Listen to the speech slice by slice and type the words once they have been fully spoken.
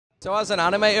So as an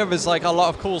animator, there's like a lot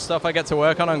of cool stuff I get to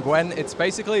work on GWENT. It's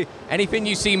basically anything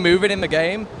you see moving in the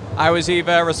game, I was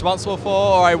either responsible for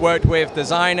or I worked with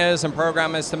designers and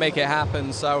programmers to make it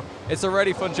happen. So it's a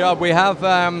really fun job. We have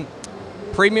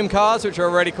premium cards, which are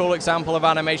a really cool example of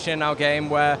animation in our game,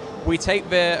 where we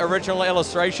take the original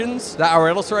illustrations that our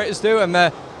illustrators do, and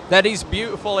they're these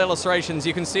beautiful illustrations.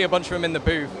 You can see a bunch of them in the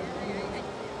booth.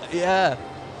 Yeah.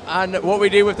 And what we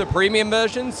do with the premium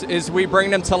versions is we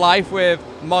bring them to life with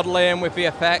modeling, with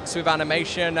VFX, with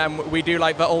animation, and we do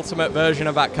like the ultimate version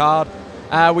of that card.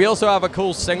 We also have a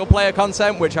cool single player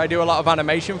content, which I do a lot of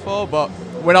animation for, but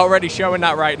we're not really showing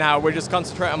that right now. We're just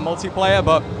concentrating on multiplayer,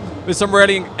 but there's some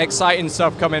really exciting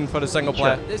stuff coming for the single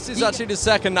player. Sure. This is actually the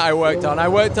second that I worked on. I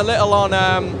worked a little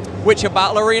on Witcher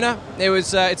Battle Arena.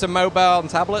 It's a mobile on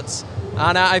tablets.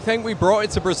 And I think we brought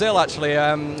it to Brazil, actually,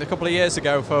 a couple of years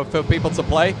ago for people to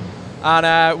play.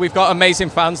 And we've got amazing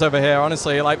fans over here,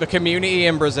 honestly. Like, the community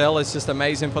in Brazil is just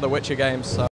amazing for the Witcher games. So.